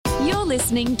You're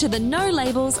listening to the No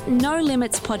Labels, No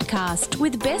Limits podcast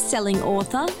with best-selling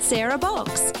author Sarah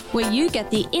Box, where you get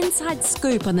the inside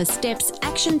scoop on the steps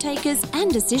action takers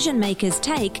and decision makers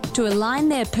take to align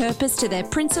their purpose to their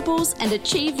principles and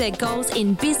achieve their goals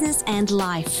in business and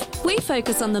life. We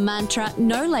focus on the mantra,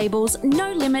 no labels,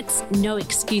 no limits, no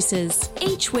excuses.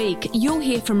 Each week, you'll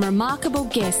hear from remarkable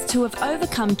guests who have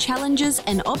overcome challenges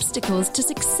and obstacles to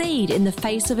succeed in the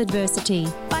face of adversity.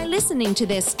 By listening to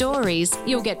their stories,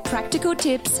 you'll get practical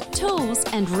tips, tools,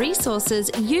 and resources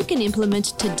you can implement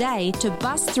today to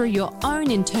bust through your own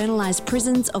internalized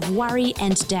prisons of worry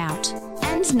and doubt.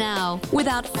 And now,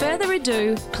 without further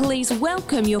ado, please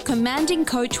welcome your commanding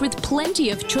coach with plenty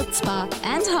of chutzpah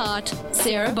and heart,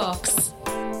 Sarah Box.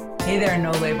 Hey there,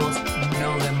 No Labels,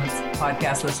 No Limits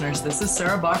podcast listeners. This is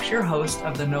Sarah Box, your host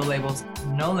of the No Labels,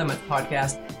 No Limits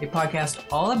podcast, a podcast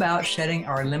all about shedding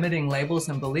our limiting labels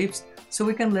and beliefs so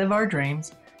we can live our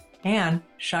dreams and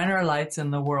shine our lights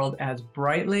in the world as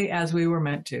brightly as we were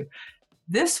meant to.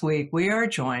 This week, we are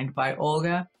joined by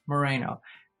Olga Moreno.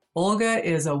 Olga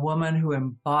is a woman who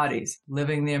embodies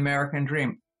living the American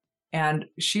dream, and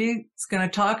she's going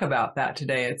to talk about that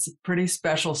today. It's a pretty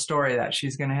special story that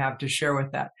she's going to have to share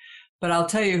with that. But I'll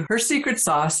tell you, her secret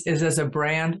sauce is as a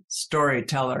brand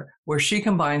storyteller, where she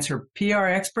combines her PR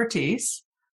expertise,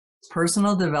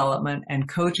 personal development, and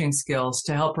coaching skills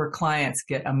to help her clients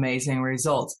get amazing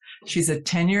results. She's a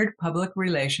tenured public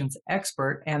relations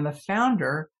expert and the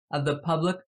founder of the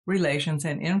public relations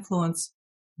and influence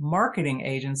marketing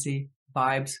agency,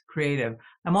 Vibes Creative.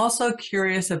 I'm also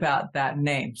curious about that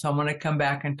name, so I'm going to come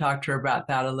back and talk to her about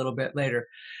that a little bit later.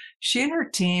 She and her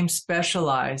team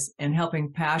specialize in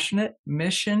helping passionate,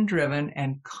 mission-driven,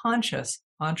 and conscious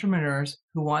entrepreneurs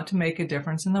who want to make a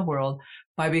difference in the world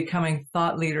by becoming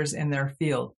thought leaders in their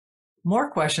field.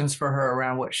 More questions for her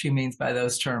around what she means by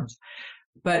those terms.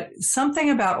 But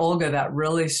something about Olga that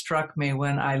really struck me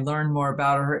when I learned more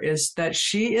about her is that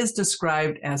she is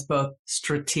described as both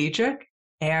strategic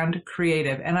and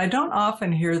creative. And I don't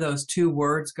often hear those two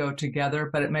words go together,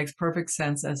 but it makes perfect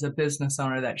sense as a business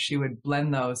owner that she would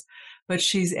blend those. But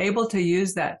she's able to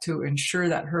use that to ensure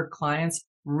that her clients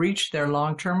reach their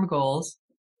long-term goals,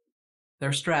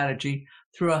 their strategy,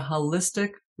 through a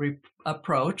holistic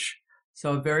approach.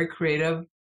 So a very creative,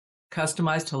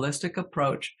 customized, holistic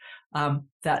approach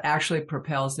that actually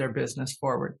propels their business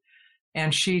forward.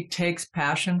 And she takes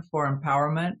passion for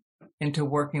empowerment into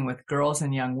working with girls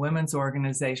and young women's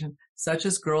organizations, such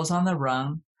as Girls on the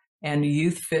Run and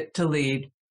Youth Fit to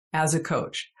Lead, as a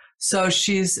coach. So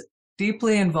she's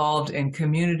deeply involved in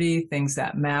community, things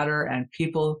that matter, and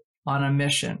people on a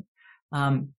mission.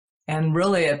 And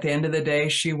really, at the end of the day,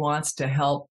 she wants to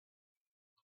help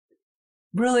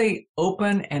really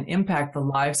open and impact the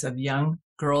lives of young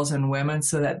girls and women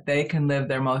so that they can live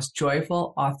their most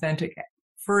joyful, authentic,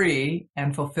 free,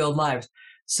 and fulfilled lives.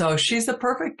 So she's the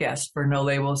perfect guest for No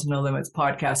Labels, No Limits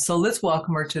podcast. So let's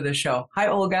welcome her to the show. Hi,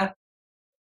 Olga.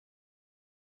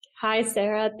 Hi,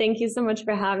 Sarah. Thank you so much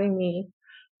for having me.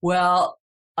 Well,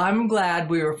 I'm glad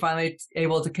we were finally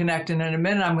able to connect. And in a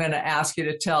minute, I'm going to ask you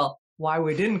to tell why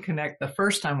we didn't connect the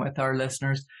first time with our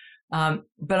listeners.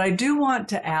 But I do want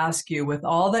to ask you, with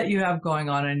all that you have going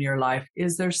on in your life,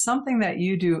 is there something that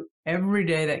you do every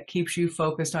day that keeps you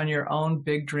focused on your own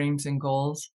big dreams and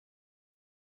goals?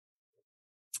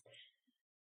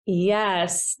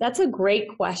 Yes, that's a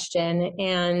great question,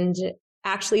 and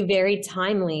actually very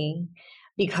timely,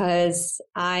 because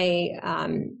I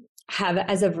have,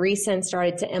 as of recent,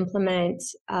 started to implement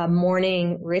a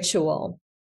morning ritual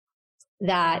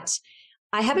that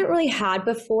I haven't really had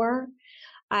before.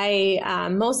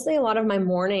 Mostly a lot of my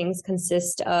mornings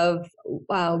consist of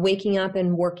waking up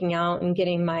and working out and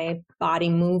getting my body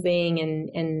moving,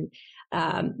 and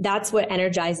that's what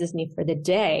energizes me for the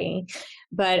day.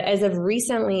 But as of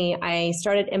recently, I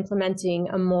started implementing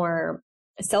a more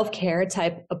self-care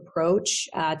type approach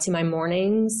to my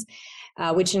mornings,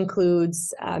 which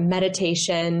includes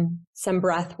meditation, some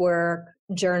breath work,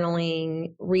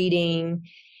 journaling, reading,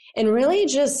 and really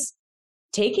just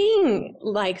taking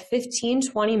like 15,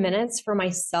 20 minutes for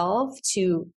myself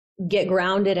to get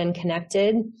grounded and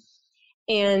connected.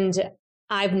 And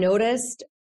I've noticed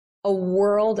a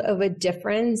world of a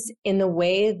difference in the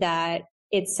way that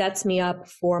it sets me up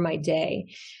for my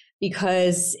day,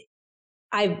 because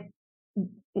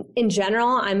in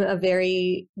general, I'm a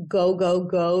very go, go,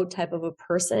 go type of a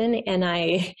person.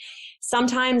 And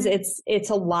sometimes it's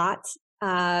a lot.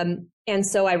 And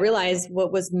so I realized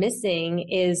what was missing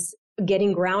is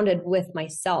getting grounded with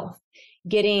myself,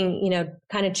 getting,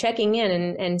 kind of checking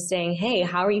in and saying, hey,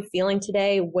 how are you feeling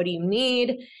today? What do you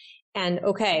need? And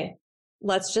okay,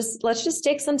 let's just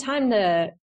take some time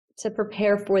to to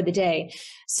prepare for the day.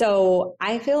 So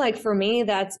I feel like for me,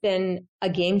 that's been a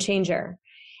game changer.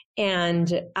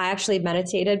 And I actually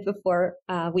meditated before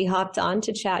we hopped on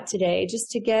to chat today,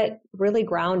 just to get really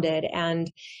grounded.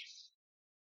 And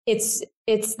it's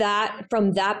that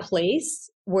from that place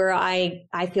where I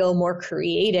feel more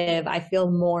creative, I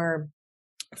feel more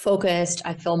focused,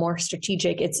 I feel more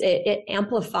strategic. It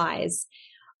amplifies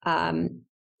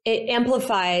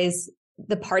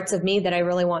the parts of me that I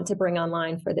really want to bring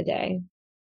online for the day.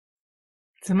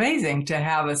 It's amazing to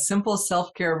have a simple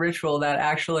self-care ritual that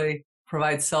actually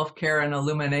provides self-care and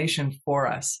illumination for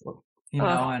us,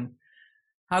 and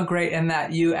how great, and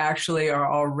that you actually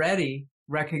are already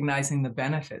recognizing the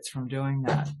benefits from doing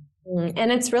that.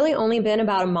 And it's really only been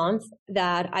about a month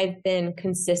that I've been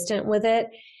consistent with it.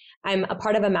 I'm a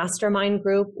part of a mastermind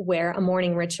group where a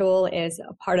morning ritual is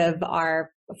a part of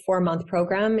our 4-month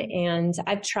program. And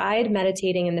I've tried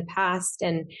meditating in the past,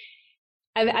 and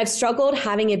I've struggled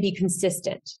having it be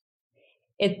consistent.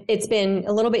 It's been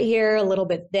a little bit here, a little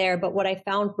bit there, but what I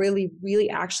found really, really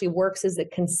actually works is the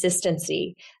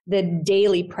consistency, the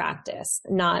daily practice,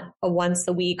 not a once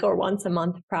a week or once a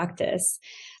month practice.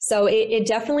 So it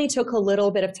definitely took a little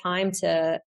bit of time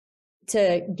to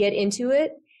get into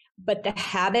it, but the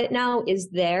habit now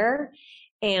is there.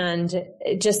 And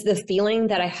just the feeling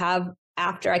that I have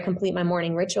after I complete my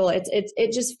morning ritual,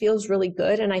 it just feels really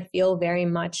good. And I feel very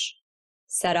much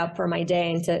set up for my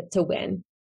day and to win.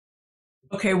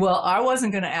 Okay, well, I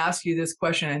wasn't going to ask you this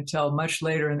question until much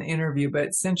later in the interview,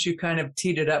 but since you kind of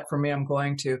teed it up for me, I'm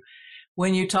going to.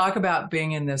 When you talk about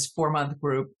being in this 4-month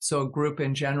group, so a group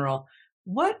in general,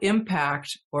 what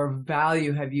impact or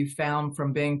value have you found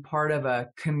from being part of a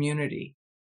community?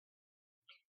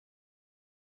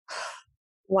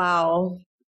 Wow.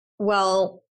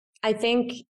 Well, I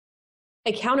think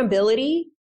accountability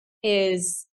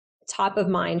is top of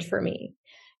mind for me,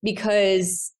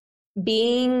 because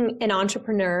being an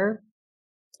entrepreneur,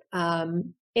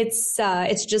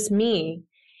 it's just me,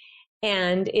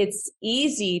 and it's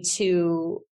easy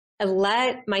to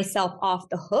let myself off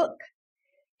the hook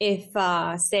if,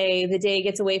 say, the day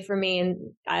gets away from me,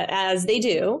 and as they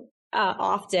do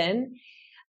often,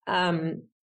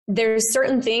 there's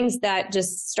certain things that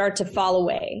just start to fall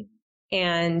away,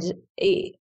 and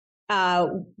the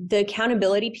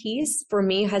accountability piece for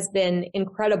me has been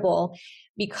incredible,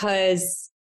 because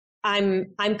I'm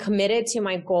committed to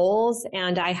my goals,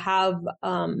 and I have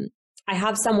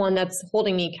someone that's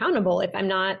holding me accountable. If I'm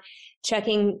not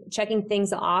checking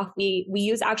things off, we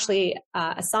use actually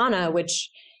Asana,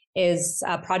 which is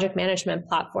a project management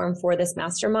platform for this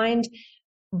mastermind.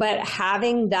 But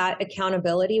having that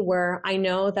accountability where I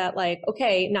know that, like,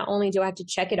 okay, not only do I have to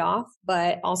check it off,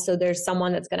 but also there's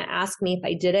someone that's going to ask me if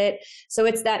I did it. So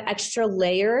it's that extra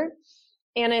layer,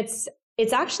 and it's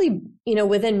actually,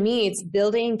 within me, it's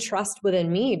building trust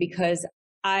within me, because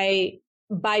by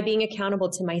being accountable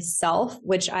to myself,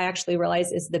 which I actually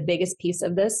realize is the biggest piece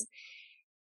of this,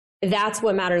 that's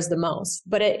what matters the most.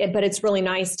 But it's really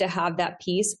nice to have that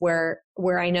piece where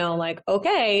I know, like,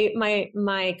 okay,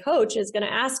 my coach is going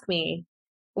to ask me,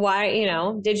 why,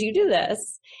 did you do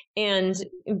this? And,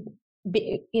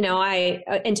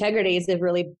 integrity is a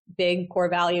really big core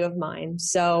value of mine.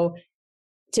 So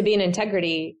to be in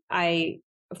integrity,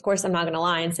 of course, I'm not going to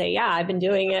lie and say, yeah, I've been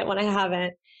doing it when I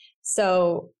haven't.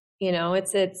 So,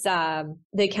 it's the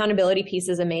accountability piece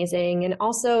is amazing. And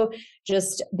also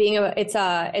just being it's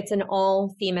an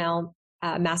all female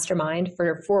mastermind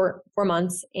for 4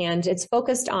 months, and it's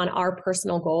focused on our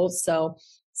personal goals. So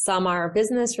some are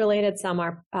business related, some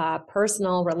are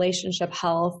personal, relationship,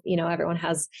 health. Everyone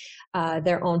has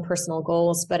their own personal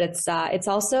goals, but it's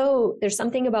also, there's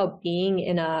something about being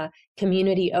in a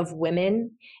community of women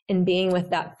and being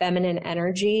with that feminine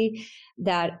energy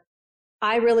that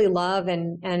I really love.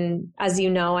 And as you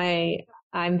know,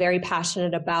 I'm very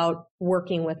passionate about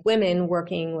working with women,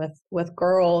 working with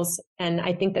girls. And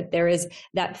I think that there is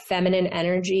that feminine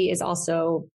energy is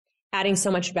also adding so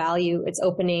much value. It's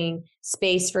opening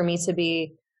space for me to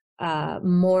be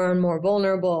more and more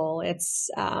vulnerable. It's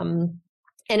and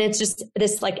it's just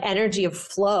this like energy of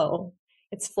flow.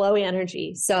 It's flowy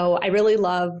energy. So I really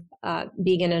love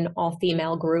being in an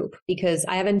all-female group, because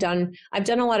I've done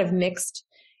a lot of mixed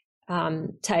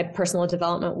type personal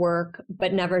development work,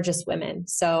 but never just women.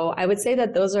 So I would say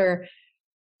that those are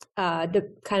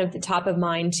the kind of the top of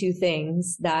mind 2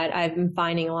 things that I've been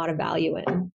finding a lot of value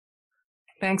in.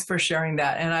 Thanks for sharing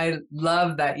that. And I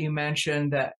love that you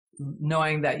mentioned that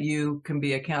knowing that you can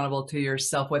be accountable to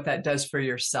yourself, what that does for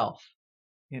yourself.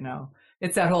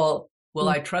 It's that whole, will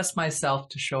I trust myself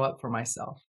to show up for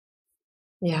myself?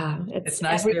 Yeah. It's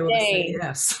nice to be able to say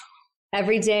yes.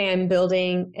 every day I'm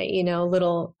building, a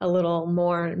little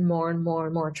more and more and more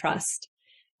and more trust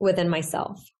within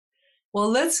myself. Well,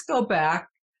 let's go back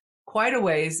quite a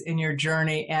ways in your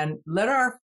journey and let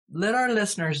our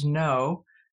listeners know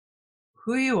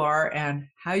who you are and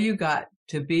how you got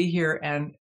to be here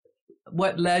and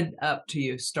what led up to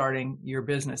you starting your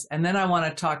business. And then I want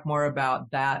to talk more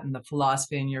about that and the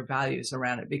philosophy and your values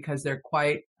around it, because they're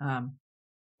quite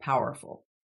powerful.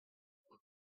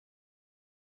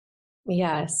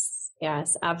 Yes,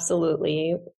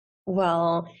 absolutely.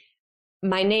 Well,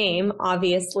 my name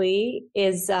obviously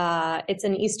is it's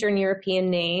an Eastern European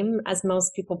name, as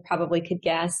most people probably could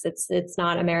guess. It's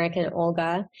not American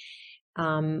Olga.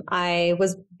 I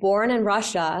was born in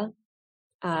Russia,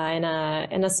 in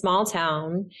a small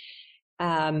town,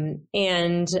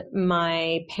 and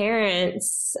my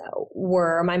parents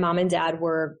my mom and dad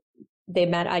they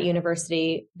met at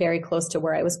university very close to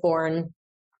where I was born,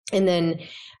 and then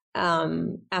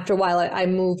after a while I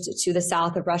moved to the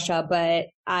south of Russia, but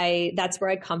that's where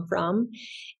I come from.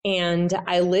 And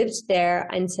I lived there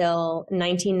until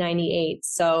 1998.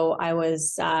 So I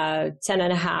was 10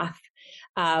 and a half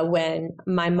when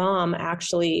my mom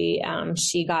actually,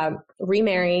 she got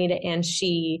remarried and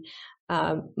she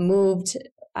moved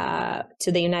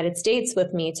to the United States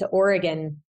with me to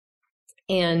Oregon.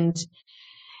 And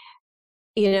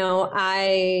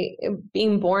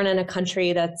being born in a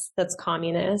country that's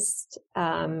communist,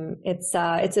 it's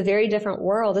a very different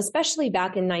world, especially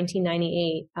back in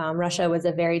 1998. Russia was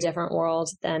a very different world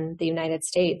than the United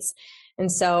States. And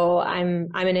so I'm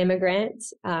an immigrant,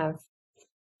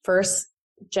 first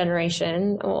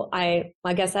generation. Well, I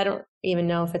guess I don't even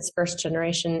know if it's first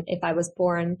generation if I was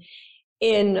born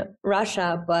in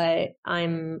Russia, but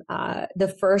I'm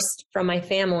the first from my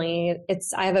family.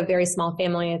 I have a very small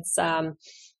family. It's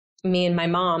me and my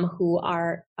mom who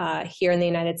are here in the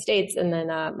United States, and then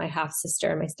my half sister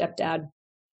and my stepdad.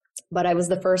 But I was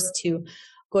the first to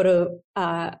go to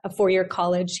a 4-year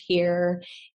college here,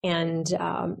 and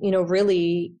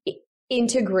really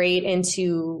integrate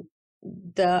into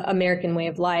the American way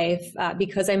of life.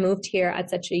 Because I moved here at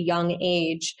such a young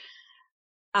age,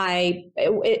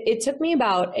 it took me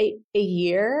about a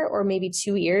year or maybe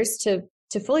 2 years to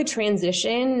fully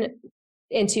transition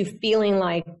into feeling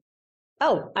like,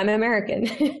 oh, I'm American,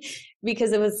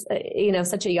 because it was,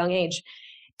 such a young age.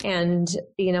 And,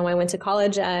 I went to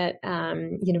college at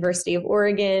University of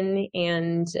Oregon,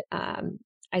 and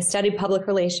I studied public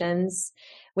relations,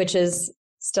 which is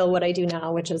still what I do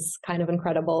now, which is kind of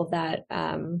incredible that,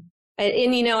 I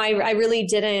really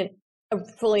didn't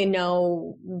fully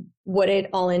know what it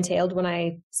all entailed when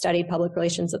I studied public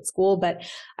relations at school, but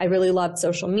I really loved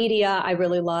social media. I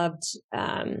really loved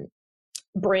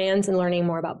brands and learning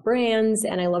more about brands,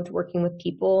 and I loved working with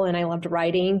people, and I loved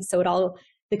writing. So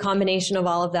the combination of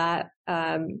all of that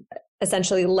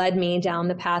essentially led me down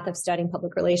the path of studying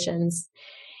public relations.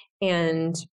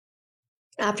 And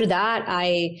after that,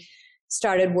 I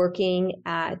started working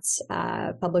at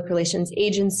public relations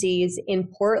agencies in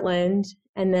Portland.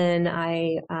 And then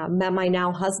I met my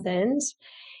now husband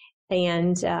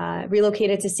and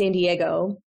relocated to San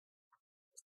Diego,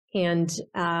 and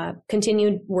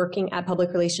continued working at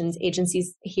public relations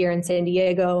agencies here in San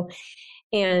Diego.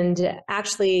 And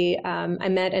actually, I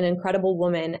met an incredible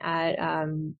woman at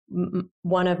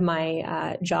one of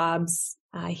my jobs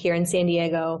here in San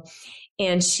Diego.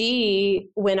 And she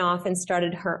went off and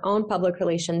started her own public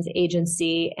relations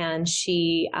agency. And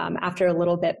she, after a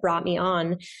little bit, brought me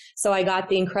on. So I got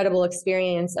the incredible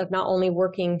experience of not only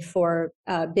working for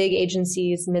big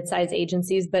agencies, mid-sized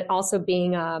agencies, but also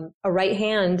being a right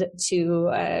hand to,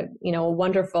 a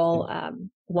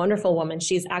wonderful woman.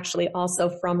 She's actually also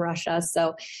from Russia.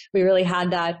 So we really had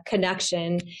that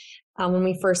connection when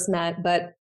we first met.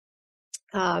 But,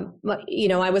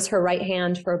 I was her right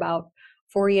hand for about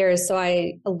 4 years. So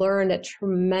I learned a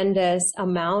tremendous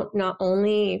amount, not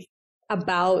only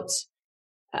about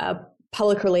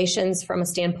public relations from a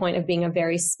standpoint of being a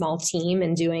very small team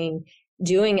and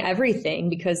doing everything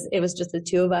because it was just the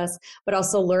two of us, but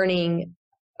also learning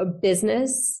a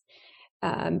business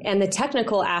and the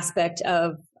technical aspect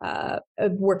of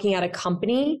working at a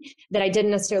company that I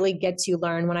didn't necessarily get to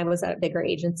learn when I was at bigger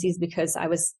agencies because I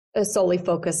was solely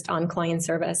focused on client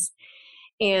service.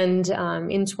 And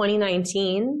in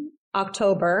 2019,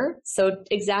 October, so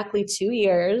exactly 2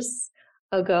 years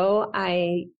ago,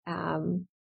 I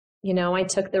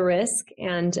took the risk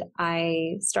and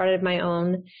I started my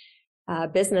own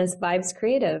business, Vibes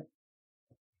Creative.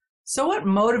 So what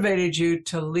motivated you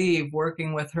to leave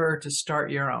working with her to start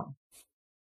your own?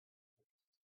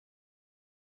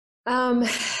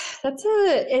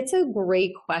 It's a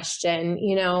great question.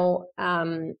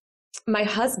 my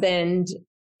husband,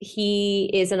 he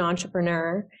is an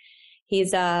entrepreneur.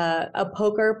 He's a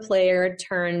poker player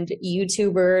turned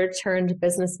YouTuber turned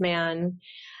businessman.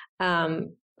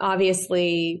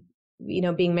 Obviously,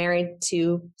 being married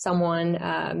to someone,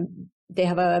 they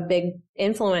have a big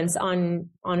influence on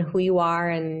who you are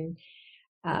and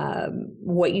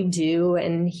what you do.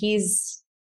 And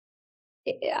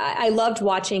I loved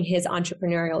watching his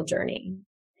entrepreneurial journey,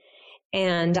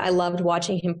 and I loved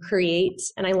watching him create,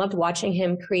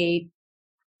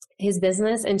 his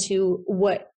business into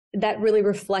what that really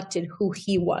reflected who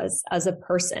he was as a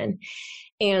person.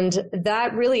 And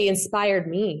that really inspired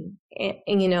me,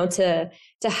 to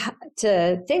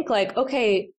think like,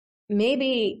 okay,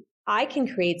 maybe I can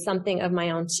create something of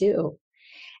my own too.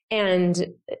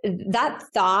 And that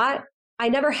thought, I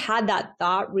never had that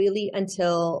thought really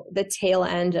until the tail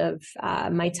end of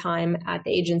my time at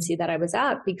the agency that I was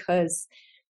at, because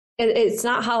it's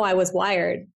not how I was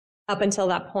wired up until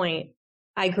that point.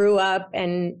 I grew up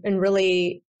and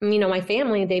really, my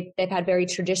family, they've had very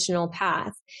traditional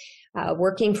path,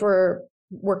 working for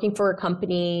a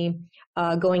company,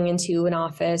 going into an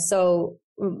office. So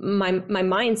my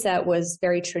mindset was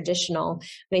very traditional.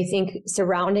 And I think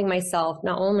surrounding myself,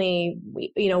 not only,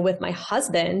 with my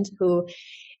husband,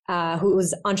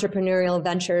 whose entrepreneurial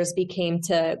ventures became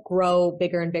to grow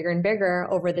bigger and bigger and bigger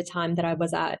over the time that I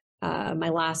was at my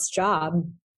last job,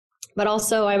 but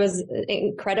also I was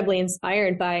incredibly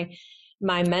inspired by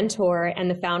my mentor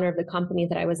and the founder of the company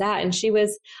that I was at. And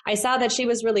I saw that she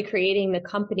was really creating the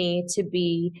company to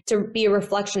be a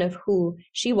reflection of who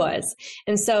she was.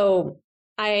 And so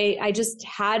I just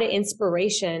had an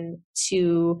inspiration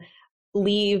to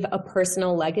leave a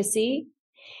personal legacy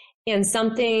and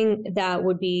something that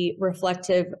would be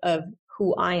reflective of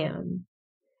who I am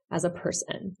as a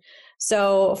person.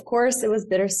 So of course it was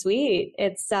bittersweet.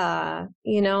 It's, I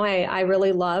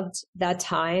really loved that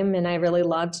time and I really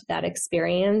loved that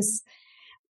experience,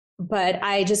 but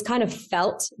I just kind of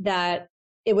felt that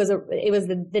it was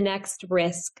the next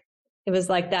risk. It was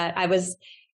like that.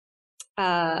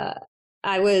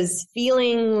 I was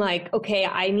feeling like, okay,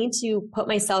 I need to put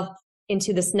myself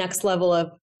into this next level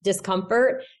of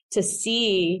discomfort to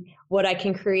see what I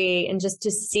can create and just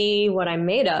to see what I'm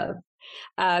made of.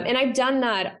 And I've done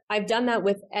that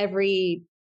with every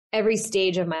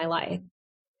stage of my life.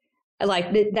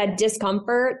 Like that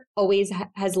discomfort always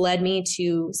has led me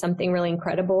to something really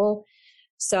incredible.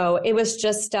 So it was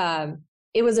just,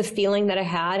 it was a feeling that I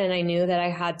had, and I knew that I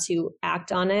had to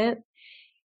act on it.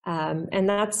 And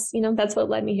that's what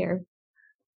led me here.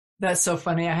 That's so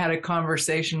funny. I had a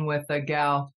conversation with a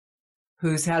gal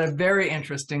who's had a very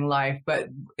interesting life, but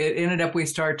it ended up, we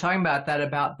started talking about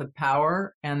the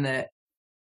power and the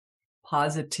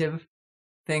positive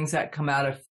things that come out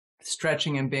of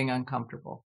stretching and being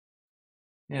uncomfortable.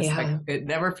 And it's like, it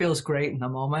never feels great in the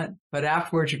moment, but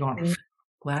afterwards you're going,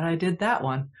 glad I did that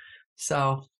one.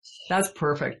 So that's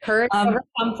perfect. Courage over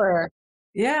comfort.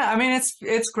 Yeah. I mean,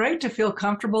 it's great to feel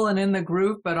comfortable and in the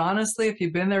groove, but honestly, if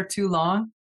you've been there too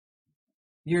long,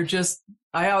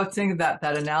 I always think of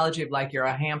that analogy of like you're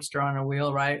a hamster on a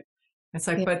wheel, right? It's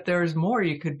like, but there's more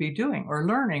you could be doing or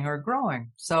learning or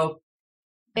growing. So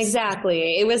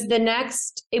exactly. It was the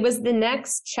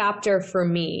next chapter for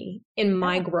me in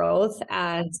my growth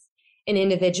as an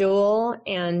individual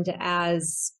and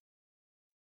as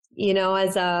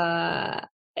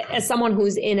someone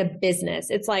who's in a business.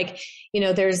 It's like,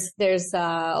 there's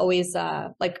always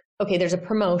like, okay, there's a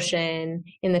promotion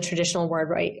in the traditional word,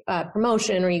 right?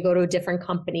 Promotion, or you go to a different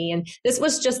company. And this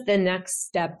was just the next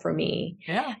step for me.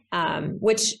 Yeah.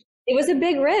 Which it was a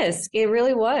big risk. It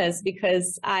really was,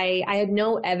 because I had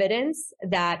no evidence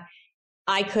that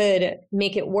I could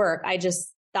make it work. I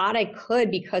just thought I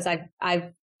could because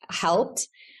I've helped,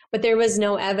 but there was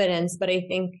no evidence. But I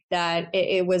think that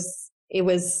it was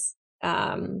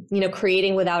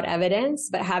creating without evidence,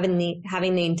 but having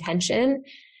the intention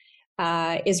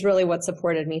is really what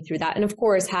supported me through that. And of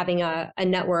course, having a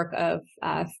network of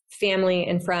family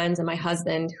and friends and my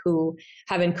husband who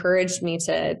have encouraged me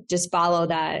to just follow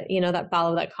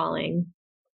that calling.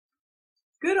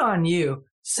 Good on you.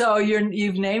 So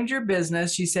you've named your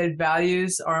business. You said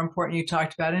values are important. You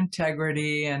talked about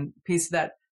integrity and piece of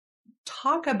that.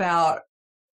 Talk about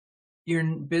your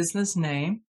business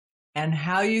name and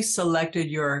how you selected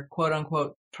your quote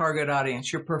unquote target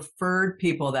audience, your preferred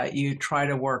people that you try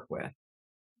to work with.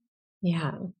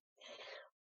 Yeah.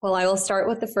 Well, I will start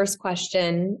with the first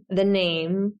question, the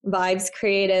name, Vibes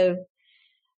Creative.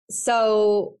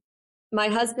 So my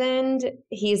husband,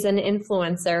 he's an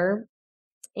influencer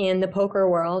in the poker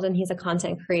world, and he's a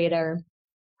content creator.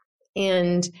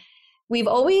 And we've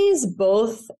always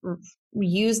both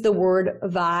use the word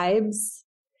vibes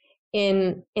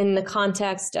in the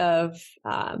context of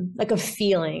like a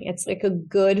feeling. It's like a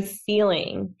good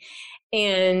feeling.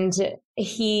 And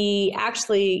he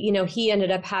actually, he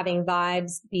ended up having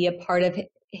vibes be a part of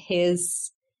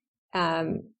his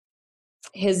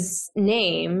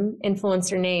name,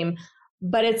 influencer name.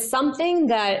 But it's something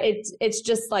that it's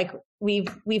just like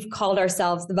we've called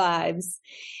ourselves the vibes.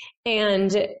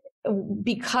 And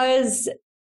because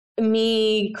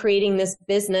me creating this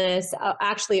business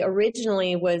actually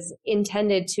originally was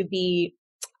intended to be,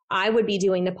 I would be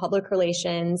doing the public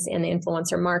relations and the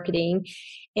influencer marketing,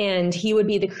 and he would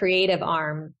be the creative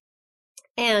arm.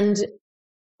 And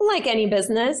like any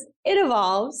business, it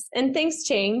evolves and things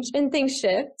change and things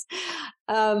shift.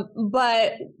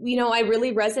 But, I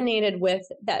really resonated with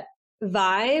that.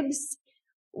 Vibes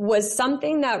was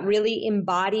something that really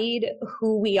embodied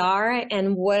who we are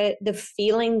and what the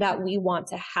feeling that we want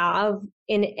to have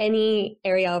in any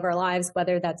area of our lives,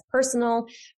 whether that's personal,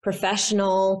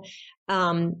 professional.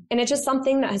 And it's just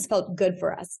something that has felt good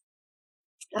for us.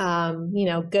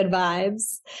 Good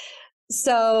vibes.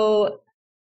 So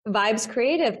Vibes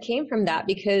Creative came from that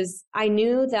because I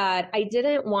knew that I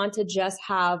didn't want to just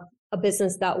have a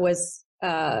business that was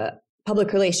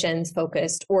public relations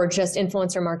focused or just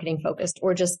influencer marketing focused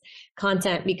or just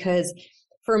content, because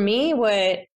for me,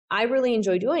 what I really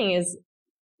enjoy doing is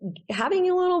having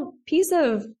a little piece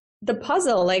of the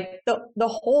puzzle, like the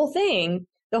whole thing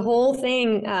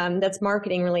that's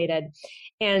marketing related.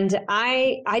 And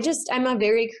I'm a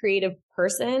very creative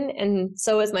person, and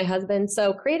so is my husband.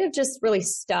 So creative just really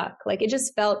stuck. Like it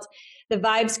just felt, the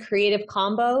Vibes Creative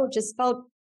combo just felt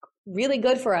really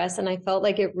good for us. And I felt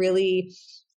like it really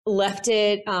left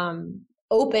it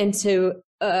open to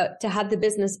have the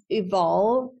business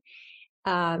evolve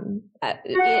in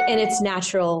its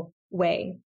natural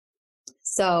way.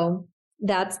 So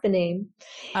that's the name.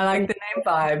 I like the name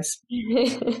Vibes.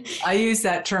 I use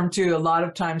that term too a lot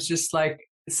of times, just like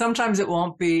sometimes it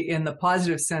won't be in the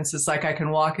positive sense. It's like I can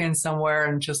walk in somewhere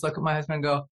and just look at my husband and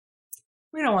go,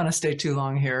 we don't want to stay too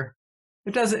long here.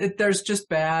 There's just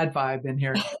bad vibe in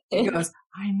here. He goes,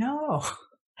 I know.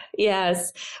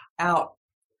 Yes. Out.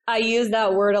 I use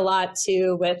that word a lot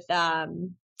too with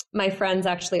my friends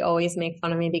actually always make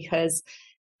fun of me because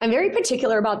I'm very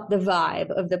particular about the vibe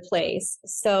of the place.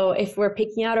 So if we're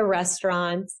picking out a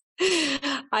restaurant,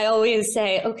 I always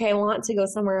say, okay, I want to go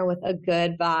somewhere with a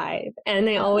good vibe. And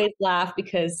they always laugh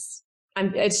because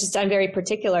I'm very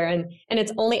particular and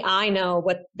it's only I know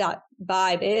what that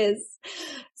vibe is.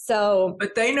 So,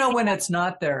 but they know when it's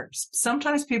not there.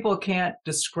 Sometimes people can't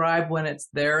describe when it's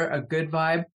there, a good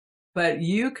vibe, but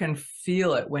you can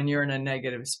feel it when you're in a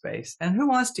negative space. And who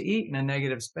wants to eat in a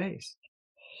negative space?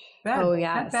 Oh,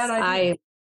 yes. Bad idea.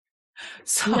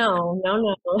 No.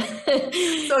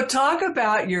 So talk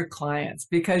about your clients,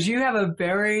 because you have a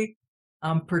very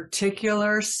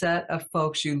particular set of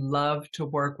folks you love to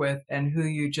work with and who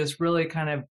you just really kind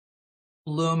of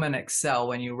bloom and excel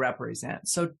when you represent.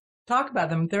 So talk about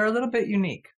them. They're a little bit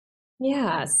unique.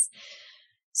 Yes.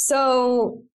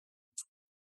 So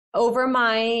over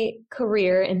my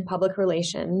career in public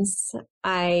relations,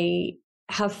 I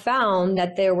have found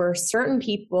that there were certain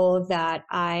people that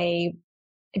I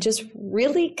just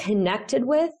really connected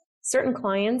with, certain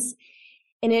clients,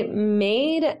 and it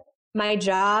made my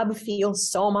job feel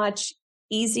so much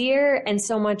easier and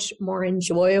so much more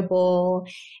enjoyable.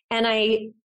 And I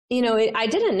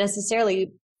didn't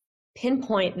necessarily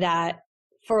pinpoint that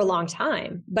for a long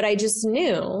time, but I just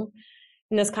knew,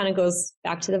 and this kind of goes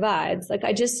back to the vibes, like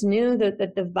I just knew that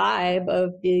the vibe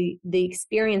of the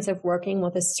experience of working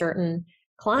with a certain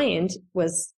client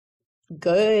was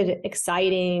good,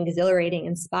 exciting, exhilarating,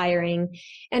 inspiring,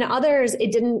 and others,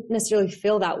 it didn't necessarily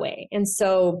feel that way. And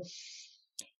so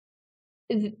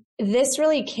this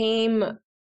really came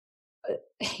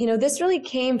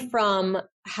from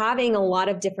having a lot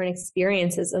of different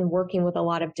experiences and working with a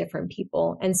lot of different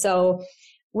people. And so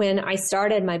when I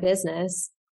started my business,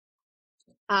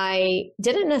 I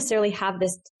didn't necessarily have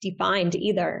this defined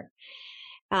either.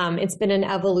 It's been an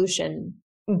evolution.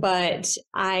 But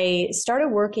I started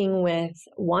working with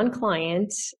one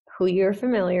client who you're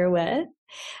familiar with.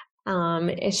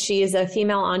 She is a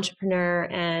female entrepreneur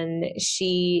and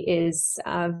she is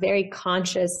a very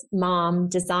conscious mom,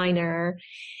 designer,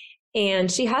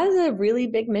 and she has a really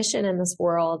big mission in this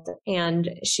world. And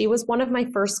she was one of my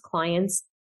first clients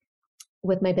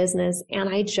with my business. And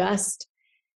I just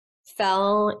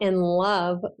fell in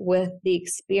love with the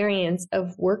experience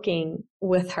of working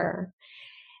with her.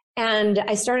 And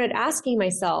I started asking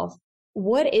myself,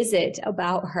 what is it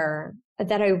about her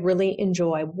that I really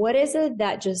enjoy? What is it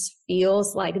that just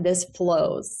feels like this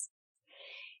flows?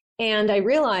 And I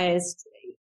realized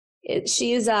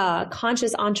she is a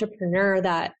conscious entrepreneur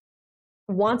that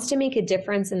wants to make a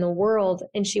difference in the world,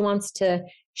 and she wants to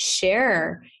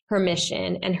share her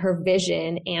mission and her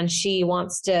vision, and she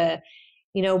wants to,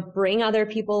 bring other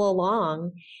people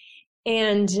along.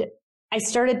 And I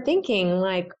started thinking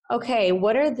like, okay,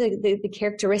 what are the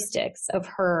characteristics of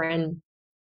her? And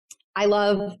I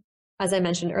love, as I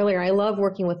mentioned earlier, I love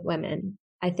working with women.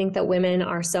 I think that women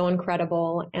are so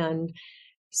incredible and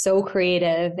so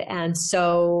creative, and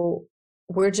so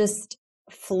we're just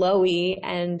flowy,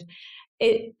 and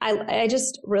I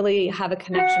just really have a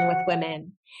connection with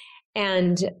women.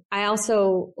 And I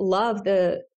also love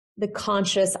the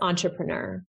conscious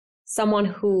entrepreneur, someone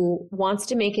who wants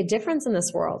to make a difference in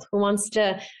this world, who wants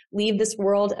to leave this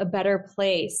world a better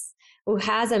place, who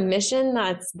has a mission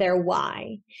that's their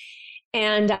why.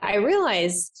 And I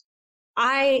realized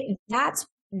that's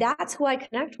who I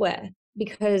connect with,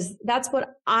 because that's what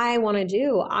I want to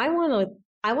do. I want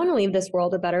to leave this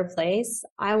world a better place.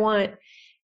 I want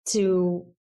to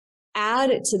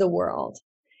add to the world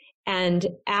and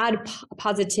add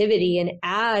positivity and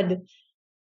add,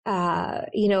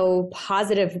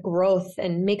 positive growth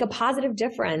and make a positive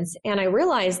difference. And I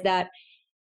realized that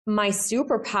my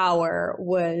superpower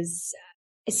was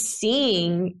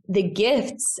seeing the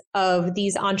gifts of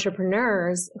these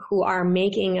entrepreneurs who are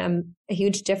making a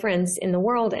huge difference in the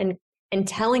world and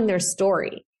telling their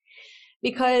story.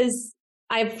 Because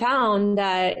I've found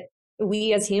that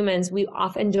we as humans, we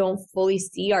often don't fully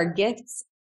see our gifts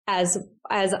as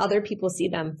other people see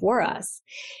them for us.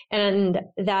 And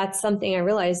that's something I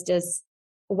realized is,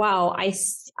 wow,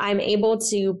 I'm able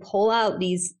to pull out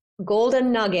these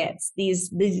golden nuggets,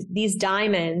 these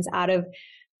diamonds out of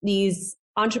these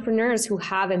entrepreneurs who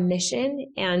have a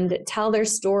mission and tell their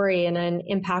story in an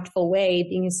impactful way,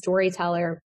 being a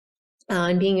storyteller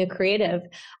and being a creative.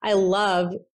 I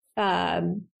love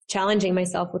challenging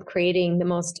myself with creating the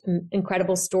most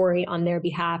incredible story on their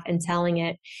behalf and telling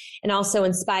it, and also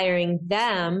inspiring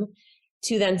them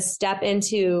to then step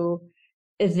into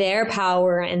their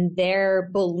power and their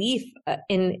belief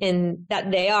in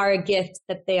that they are a gift,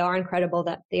 that they are incredible,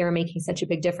 that they are making such a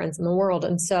big difference in the world.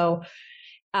 And so,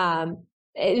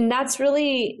 and that's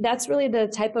really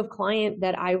the type of client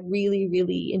that I really,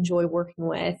 really enjoy working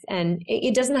with. And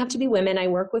it doesn't have to be women. I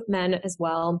work with men as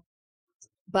well,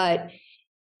 but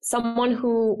someone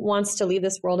who wants to leave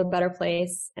this world a better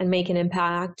place and make an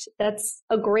impact, that's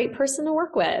a great person to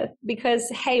work with, because,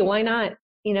 hey, why not?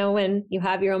 When you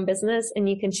have your own business and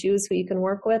you can choose who you can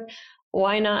work with,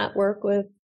 why not work with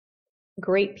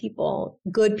great people,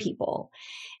 good people?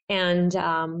 And,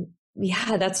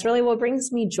 that's really what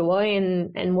brings me joy,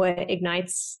 and what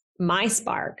ignites my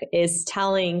spark is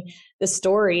telling the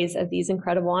stories of these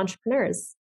incredible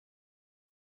entrepreneurs.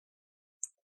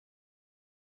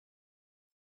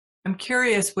 I'm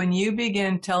curious, when you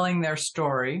begin telling their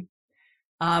story,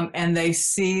 and they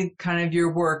see kind of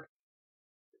your work,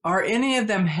 are any of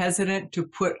them hesitant to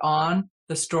put on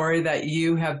the story that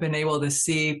you have been able to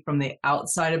see from the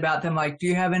outside about them? Like, do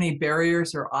you have any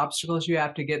barriers or obstacles you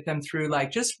have to get them through, like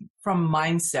just from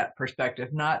mindset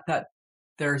perspective? Not that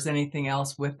there's anything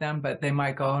else with them, but they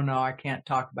might go, oh, no, I can't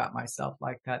talk about myself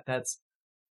like that. That's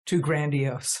too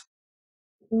grandiose.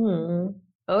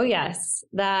 Oh, yes,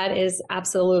 that is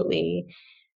absolutely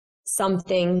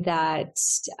something that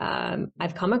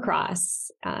I've come across.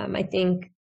 I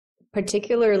think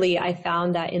particularly I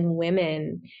found that in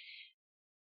women,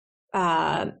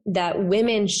 that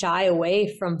women shy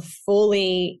away from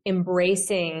fully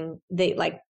embracing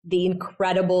the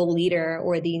incredible leader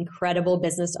or the incredible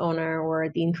business owner or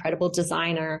the incredible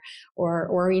designer or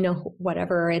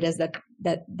whatever it is that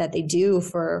they do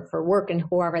for work and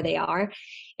whoever they are.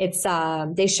 It's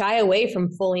they shy away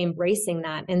from fully embracing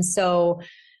that. And so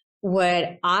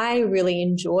what I really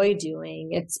enjoy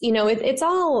doing, it's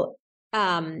all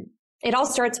it all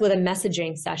starts with a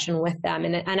messaging session with them.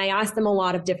 And I ask them a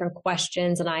lot of different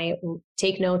questions, and I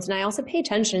take notes, and I also pay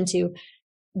attention to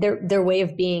their way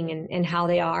of being and how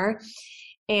they are.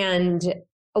 And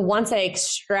once I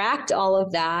extract all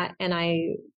of that and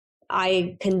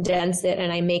I condense it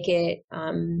and I make it,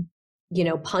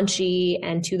 punchy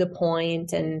and to the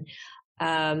point and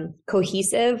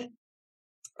cohesive,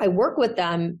 I work with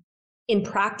them in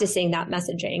practicing that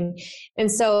messaging.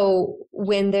 And so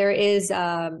when there is,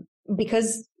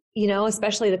 because,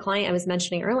 especially the client I was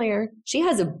mentioning earlier, she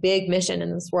has a big mission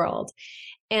in this world,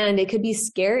 and it could be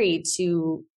scary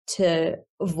to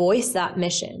voice that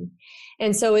mission.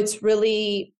 And so it's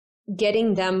really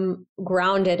getting them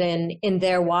grounded in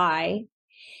their why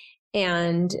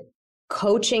and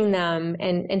coaching them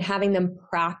and having them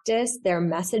practice their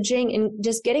messaging and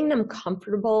just getting them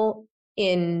comfortable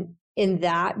in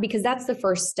that, because that's the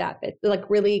first step. It's like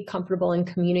really comfortable in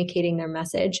communicating their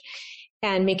message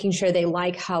and making sure they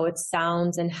like how it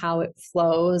sounds and how it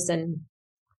flows. And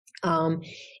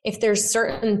if there's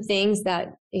certain things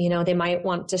that, they might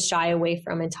want to shy away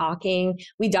from in talking,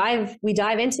 we dive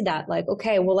into that. Like,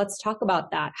 okay, well, let's talk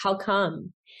about that. How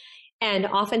come? And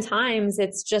oftentimes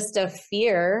it's just a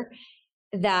fear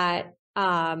that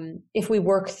if we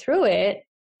work through it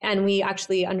and we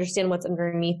actually understand what's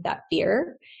underneath that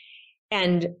fear,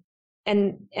 and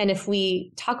if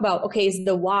we talk about, okay, is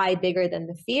the why bigger than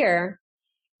the fear,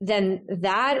 then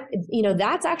that,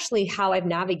 that's actually how I've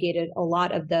navigated a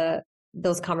lot of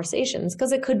those conversations,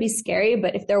 because it could be scary,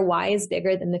 but if their why is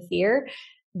bigger than the fear,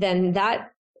 then that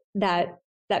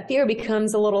fear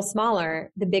becomes a little smaller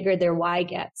the bigger their why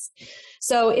gets.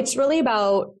 So it's really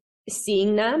about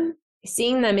seeing them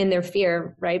in their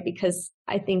fear, right? Because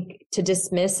I think to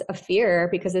dismiss a fear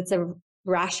because it's a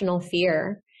rational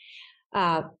fear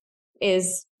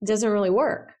doesn't really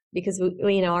work, because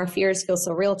our fears feel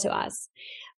so real to us.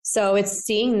 So it's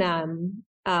seeing them,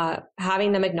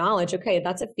 having them acknowledge, okay,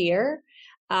 that's a fear,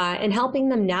 and helping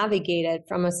them navigate it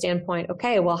from a standpoint,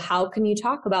 okay, well, how can you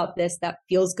talk about this that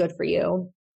feels good for you?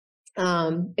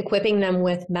 Equipping them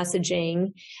with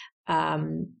messaging,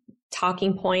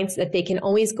 talking points that they can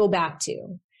always go back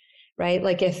to, right?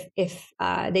 Like if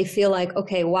they feel like,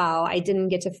 okay, wow, I didn't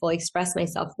get to fully express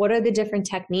myself, what are the different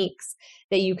techniques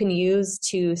that you can use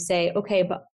to say, okay,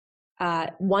 but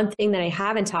one thing that I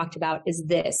haven't talked about is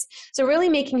this. So really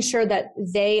making sure that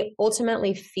they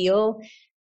ultimately feel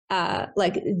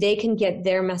like they can get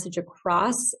their message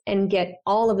across and get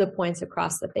all of the points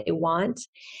across that they want.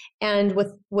 And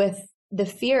with the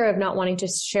fear of not wanting to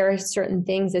share certain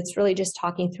things, it's really just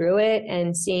talking through it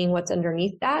and seeing what's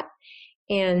underneath that,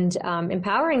 and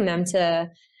empowering them to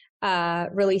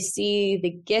really see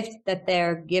the gift that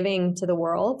they're giving to the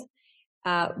world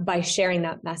by sharing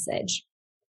that message.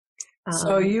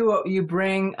 So you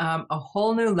bring a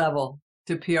whole new level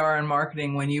to PR and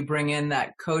marketing when you bring in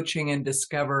that coaching and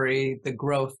discovery, the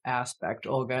growth aspect,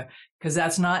 Olga, because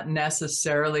that's not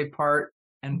necessarily part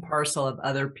and parcel of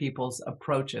other people's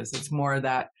approaches. It's more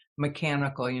that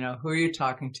mechanical, who are you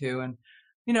talking to? And,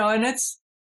 and it's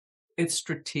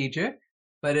strategic,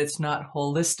 but it's not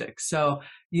holistic. So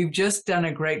you've just done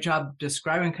a great job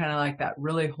describing kind of like that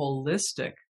really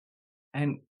holistic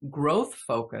and growth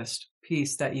focused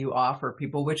piece that you offer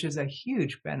people, which is a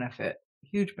huge benefit.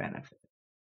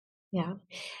 Yeah.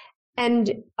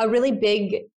 And a really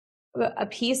big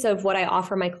piece of what I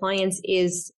offer my clients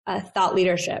is thought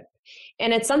leadership.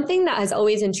 And it's something that has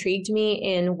always intrigued me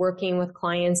in working with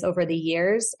clients over the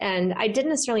years. And I didn't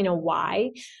necessarily know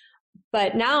why,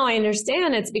 but now I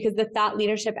understand it's because the thought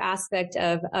leadership aspect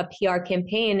of a PR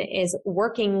campaign is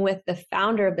working with the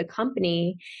founder of the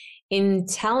company in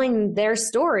telling their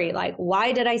story. Like,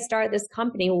 why did I start this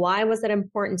company? Why was it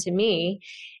important to me?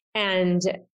 And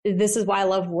this is why I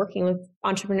love working with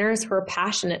entrepreneurs who are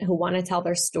passionate, who want to tell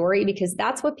their story, because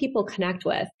that's what people connect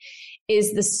with,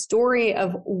 is the story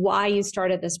of why you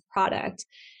started this product.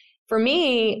 For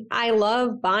me, I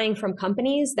love buying from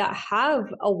companies that have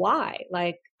a why.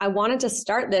 Like, I wanted to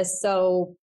start this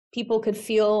so people could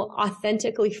feel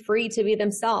authentically free to be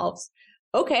themselves.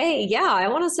 Okay, yeah, I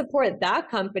want to support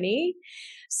that company.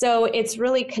 So it's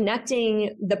really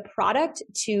connecting the product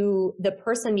to the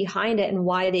person behind it and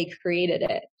why they created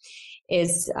it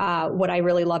is what I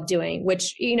really love doing,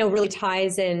 which, really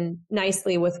ties in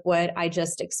nicely with what I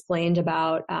just explained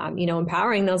about,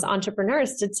 empowering those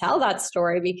entrepreneurs to tell that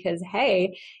story. Because,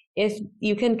 hey, if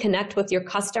you can connect with your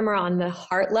customer on the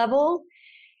heart level,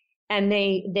 and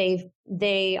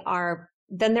they are,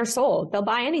 then they're sold. They'll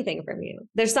buy anything from you.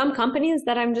 There's some companies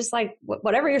that I'm just like,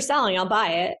 whatever you're selling, I'll buy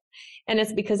it. And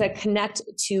it's because I connect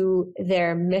to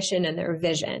their mission and their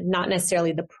vision, not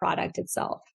necessarily the product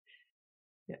itself.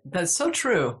 Yeah, that's so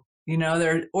true. And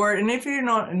if you're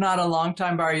not a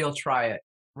long-time buyer, you'll try it,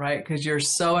 right? Because you're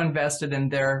so invested in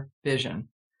their vision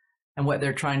and what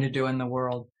they're trying to do in the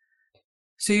world.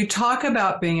 So you talk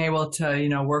about being able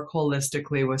to, work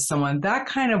holistically with someone. That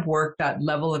kind of work, that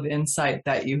level of insight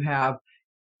that you have,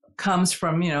 comes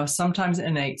from, sometimes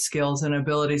innate skills and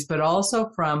abilities, but also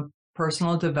from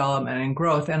personal development and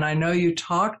growth. And I know you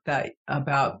talked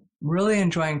about really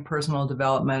enjoying personal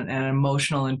development and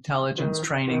emotional intelligence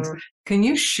trainings. Can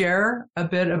you share a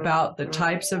bit about the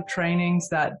types of trainings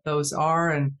that those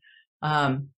are, and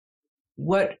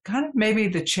what kind of maybe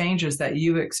the changes that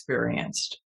you've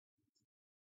experienced?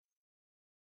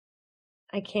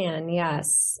 I can,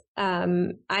 yes.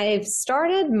 I've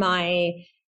started my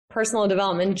personal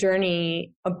development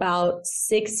journey about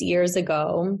 6 years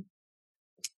ago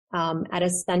at a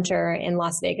center in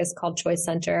Las Vegas called Choice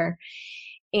Center.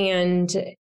 And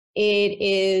it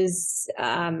is,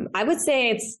 I would say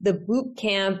it's the boot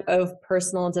camp of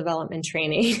personal development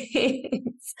training.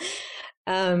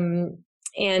 And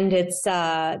it's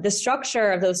the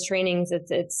structure of those trainings.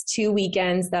 It's 2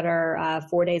 weekends that are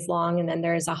 4 days long, and then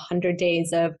there's 100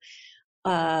 days of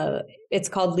it's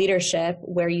called leadership,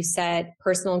 where you set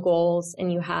personal goals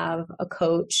and you have a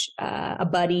coach, a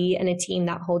buddy, and a team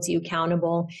that holds you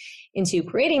accountable into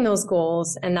creating those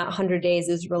goals. And that 100 days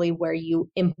is really where you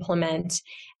implement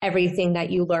everything that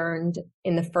you learned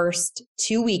in the first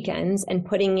 2 weekends and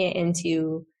putting it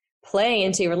into play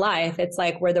into your life. It's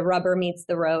like where the rubber meets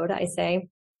the road, I say.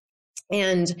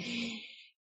 And,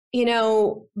 you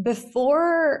know,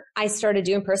 before I started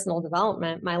doing personal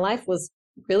development, my life was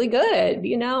really good.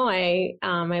 You know, I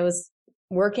was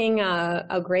working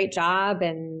a great job,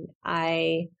 and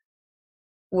I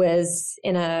was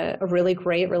in a really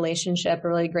great relationship, a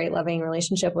really great loving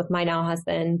relationship with my now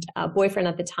husband, boyfriend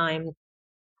at the time.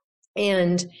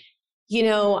 And, you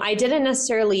know, I didn't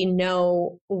necessarily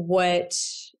know what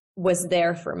was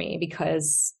there for me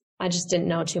because I just didn't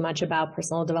know too much about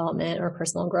personal development or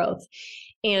personal growth.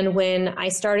 And when I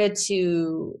started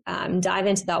to dive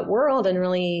into that world and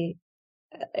really,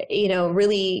 you know,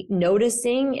 really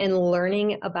noticing and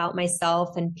learning about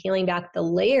myself and peeling back the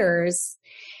layers,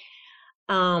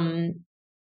 I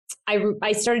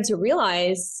started to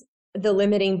realize the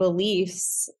limiting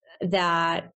beliefs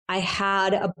that I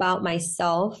had about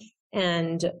myself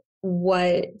and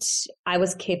what I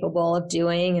was capable of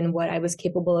doing and what I was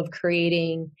capable of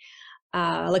creating,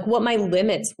 like what my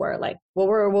limits were, like what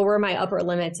were my upper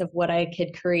limits of what I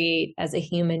could create as a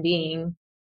human being,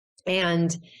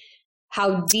 and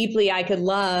how deeply I could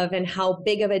love and how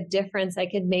big of a difference I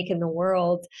could make in the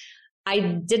world. I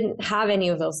didn't have any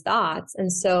of those thoughts.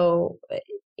 And so,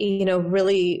 you know,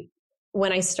 really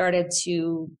when I started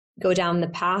to go down the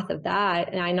path of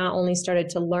that, and I not only started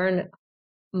to learn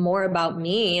more about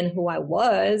me and who I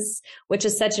was, which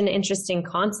is such an interesting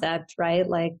concept, right?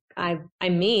 Like I'm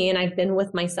me, and I've been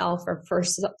with myself for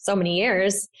so many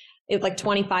years, like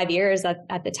 25 years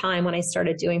at the time when I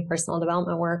started doing personal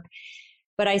development work.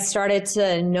 But I started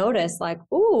to notice like,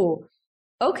 ooh,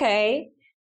 okay,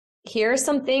 here are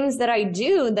some things that I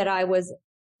do that I was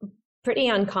pretty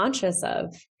unconscious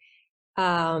of.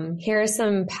 Here are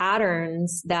some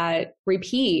patterns that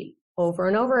repeat over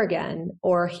and over again,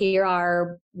 or here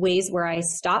are ways where I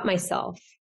stop myself,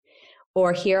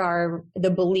 or here are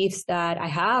the beliefs that I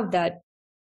have that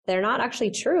they're not actually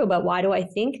true, but why do I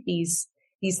think these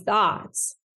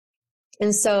thoughts?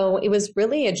 And so it was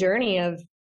really a journey of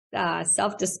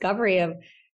self-discovery of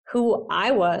who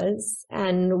I was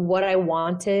and what I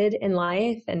wanted in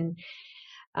life. And,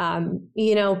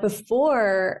 you know,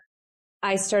 before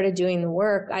I started doing the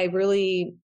work, I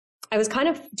was kind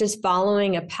of just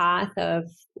following a path of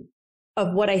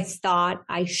what I thought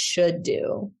I should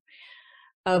do,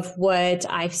 of what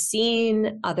I've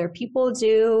seen other people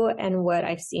do and what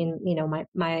I've seen, you know,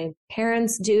 my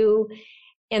parents do.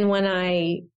 And when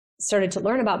I started to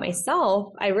learn about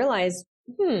myself, I realized,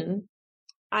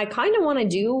 I kind of want to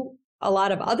do a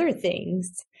lot of other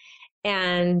things.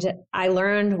 And I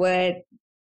learned what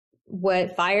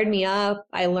fired me up.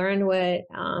 I learned what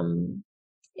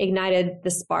ignited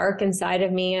the spark inside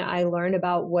of me. I learned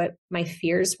about what my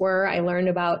fears were. I learned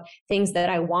about things that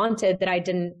I wanted that I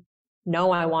didn't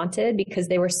know I wanted because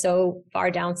they were so far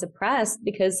down suppressed,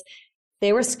 because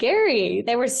they were scary.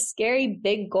 They were scary,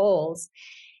 big goals.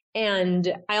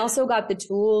 And I also got the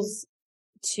tools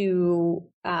to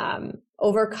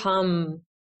overcome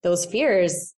those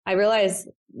fears. I realized,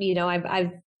 you know,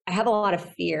 I have a lot of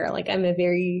fear. Like I've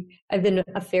been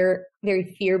a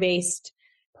very fear-based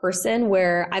person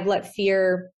where I've let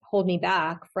fear hold me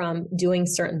back from doing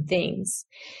certain things.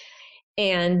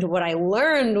 And what I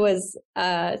learned was,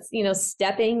 you know,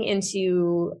 stepping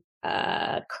into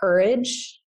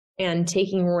courage and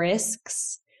taking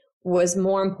risks was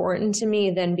more important to me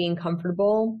than being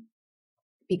comfortable,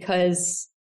 because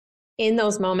in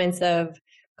those moments of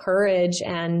courage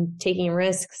and taking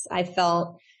risks, I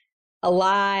felt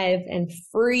alive and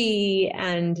free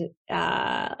and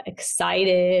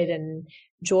excited and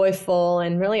joyful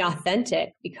and really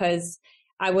authentic, because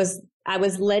I was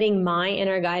letting my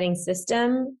inner guiding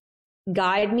system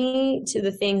guide me to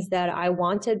the things that I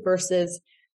wanted versus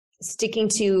sticking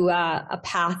to a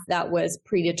path that was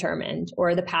predetermined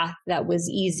or the path that was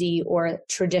easy or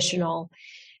traditional.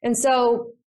 And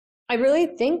so I really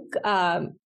think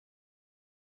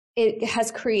it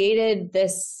has created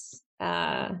this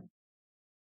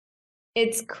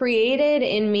it's created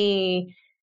in me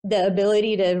the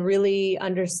ability to really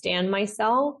understand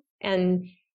myself, and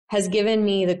has given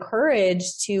me the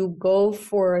courage to go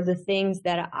for the things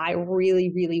that I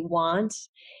really, really want.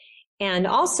 And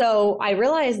also, I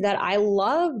realized that I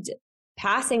loved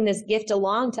passing this gift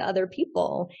along to other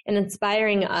people and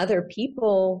inspiring other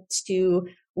people to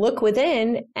look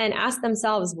within and ask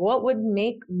themselves, what would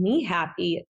make me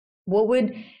happy?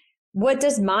 What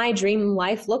does my dream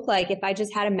life look like if I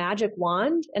just had a magic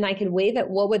wand and I could wave it?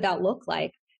 What would that look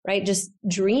like? Right? Just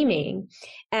dreaming.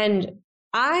 And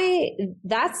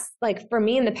that's like, for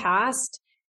me in the past,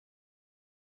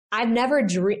 I've never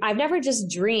just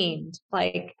dreamed.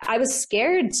 Like, I was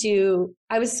scared to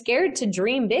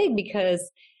dream big, because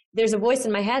there's a voice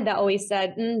in my head that always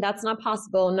said, that's not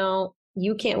possible. No,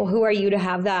 you can't. Well, who are you to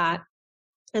have that?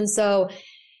 And so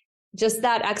just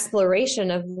that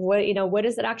exploration of what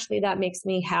is it actually that makes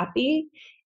me happy,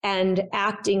 and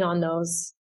acting on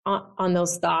those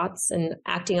thoughts and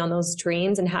acting on those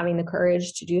dreams and having the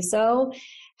courage to do so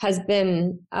has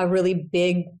been a really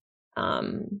big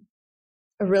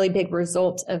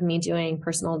result of me doing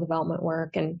personal development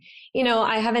work. And,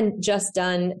 I haven't just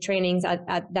done trainings at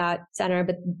that center,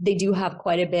 but they do have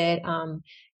quite a bit.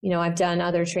 I've done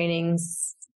other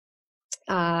trainings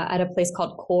at a place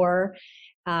called CORE,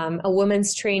 a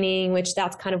women's training, which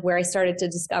that's kind of where I started to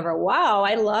discover, wow,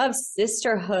 I love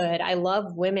sisterhood. I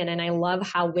love women, and I love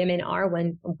how women are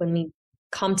when we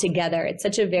come together. It's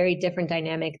such a very different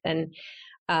dynamic than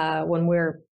when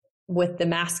we're with the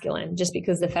masculine, just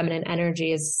because the feminine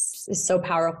energy is so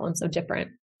powerful and so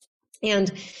different. And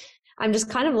I'm just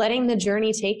kind of letting the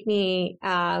journey take me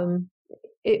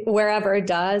wherever it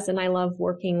does. And I love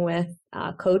working with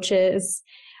coaches,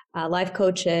 life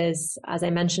coaches. As I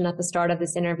mentioned at the start of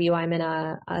this interview, I'm in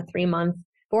a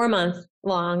 4-month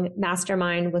long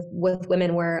mastermind with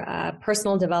women where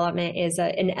personal development is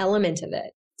an element of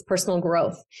it. Personal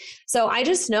growth. So I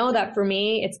just know that for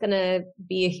me, it's going to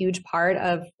be a huge part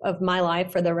of my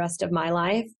life for the rest of my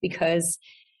life, because,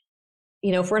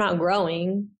 if we're not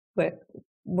growing,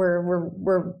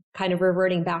 we're kind of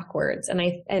reverting backwards. And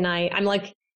I'm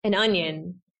like an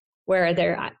onion, where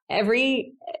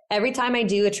every time I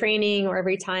do a training, or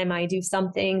every time I do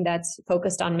something that's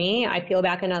focused on me, I peel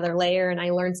back another layer, and I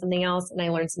learn something else, and I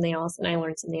learn something else, and I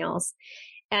learn something else.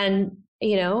 And,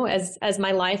 as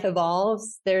my life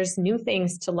evolves, there's new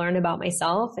things to learn about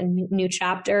myself and new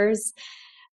chapters.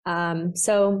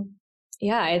 So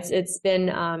yeah, it's been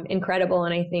incredible.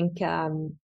 And I think,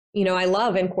 I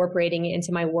love incorporating it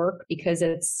into my work, because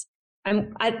at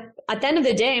the end of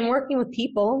the day, I'm working with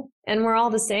people, and we're all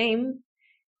the same,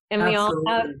 and we all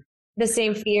have the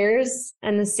same fears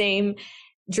and the same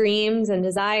dreams and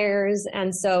desires.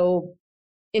 And so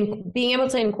in being able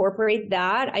to incorporate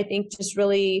that, I think just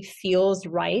really feels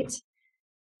right,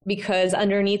 because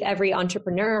underneath every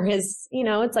entrepreneur is,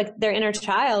 it's like their inner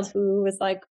child who is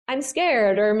like, I'm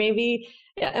scared, or maybe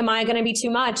am I going to be too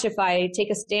much if I take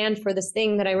a stand for this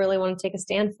thing that I really want to take a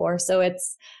stand for? So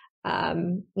it's,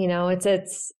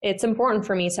 it's important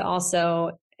for me to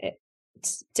also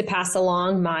to pass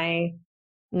along my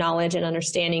knowledge and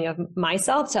understanding of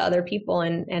myself to other people,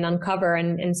 and uncover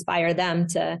and inspire them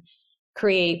to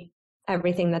create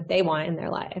everything that they want in their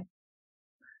life.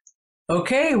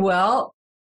 Okay, well,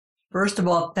 first of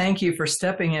all, thank you for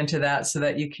stepping into that so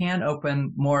that you can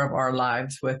open more of our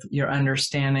lives with your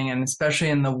understanding, and especially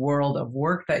in the world of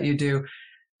work that you do.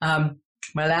 My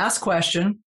last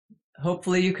question,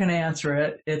 hopefully you can answer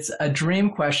it. It's a dream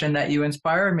question that you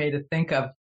inspired me to think of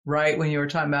right when you were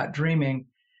talking about dreaming.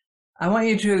 I want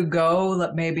you to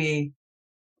go maybe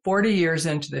 40 years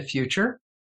into the future.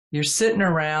 You're sitting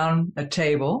around a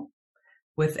table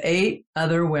with 8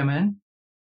 other women.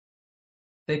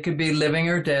 They could be living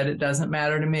or dead. It doesn't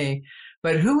matter to me.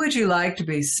 But who would you like to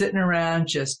be sitting around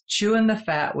just chewing the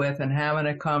fat with and having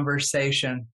a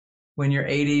conversation when you're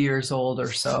 80 years old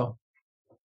or so?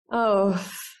 Oh,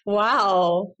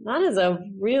 wow. That is a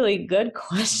really good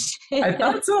question. I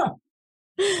thought so.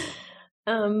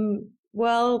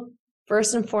 Well,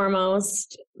 first and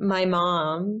foremost, my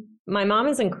mom. My mom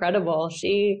is incredible.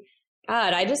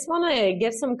 I just want to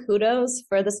give some kudos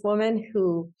for this woman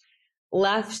who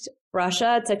left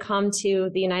Russia to come to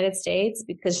the United States,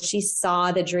 because she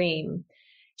saw the dream.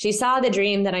 She saw the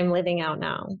dream that I'm living out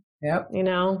now. Yep.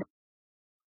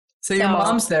 So your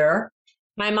mom's there.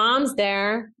 My mom's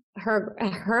there.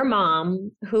 Her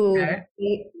mom, who,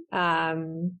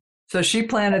 so she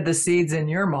planted the seeds in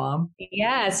your mom.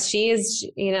 Yes, she's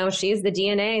the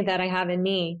DNA that I have in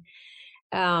me.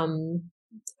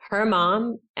 Her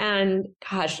mom, and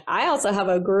gosh, I also have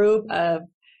a group of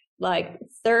like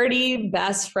 30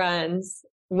 best friends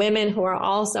women who are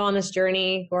also on this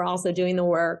journey, who are also doing the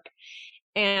work.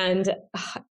 And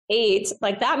 8,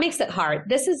 like that makes it hard.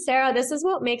 This is Sarah. This is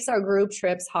what makes our group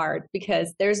trips hard,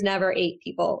 because there's never 8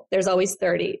 people. There's always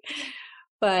 30.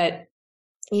 But,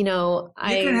 you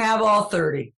can have all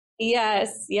 30.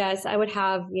 Yes. I would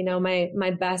have,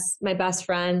 my best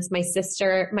friends, my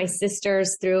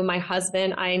sisters through my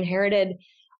husband. I inherited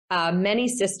many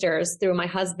sisters through my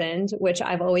husband, which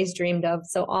I've always dreamed of.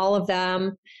 So all of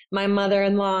them, my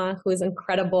mother-in-law, who is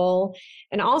incredible.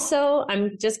 And also,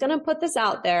 I'm just going to put this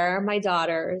out there, my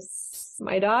daughters,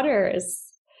 they're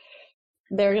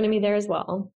going to be there as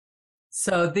well.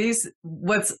 So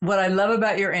what I love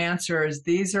about your answer is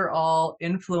these are all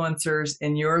influencers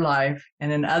in your life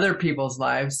and in other people's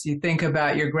lives. You think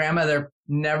about your grandmother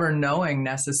never knowing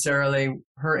necessarily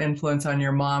her influence on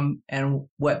your mom and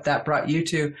what that brought you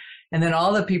to. And then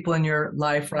all the people in your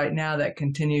life right now that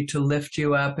continue to lift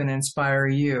you up and inspire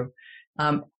you.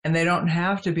 And they don't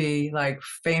have to be like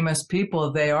famous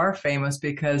people. They are famous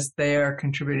because they are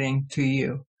contributing to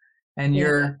you and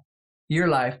your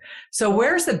life. So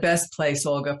where's the best place,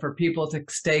 Olga, for people to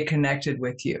stay connected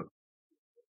with you?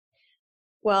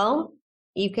 Well,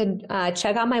 you could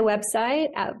check out my website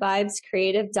at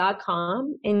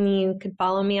vibescreative.com, and you could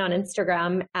follow me on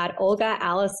Instagram at Olga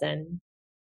Allison.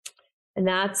 And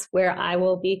that's where I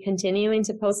will be continuing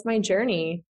to post my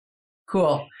journey.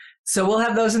 Cool. So we'll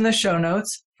have those in the show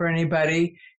notes for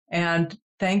anybody. And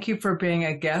thank you for being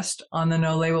a guest on the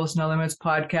No Labels, No Limits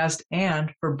podcast,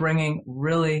 and for bringing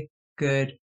really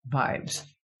good vibes.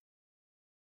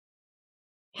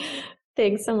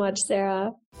 Thanks so much,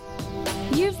 Sarah.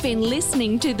 You've been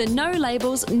listening to the No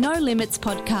Labels, No Limits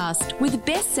podcast with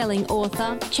best-selling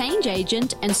author, change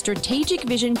agent, and strategic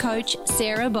vision coach,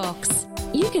 Sarah Box.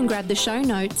 You can grab the show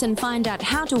notes and find out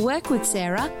how to work with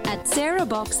Sarah at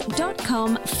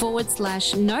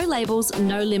sarahbox.com/No Labels,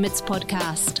 No Limits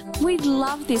podcast. We'd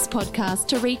love this podcast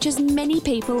to reach as many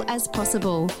people as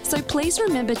possible. So please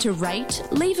remember to rate,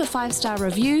 leave a 5-star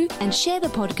review, and share the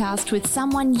podcast with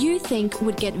someone you think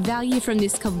would get value from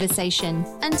this conversation.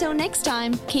 Until next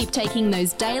time, keep taking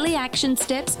those daily action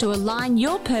steps to align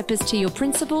your purpose to your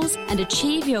principles and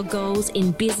achieve your goals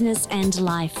in business and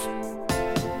life.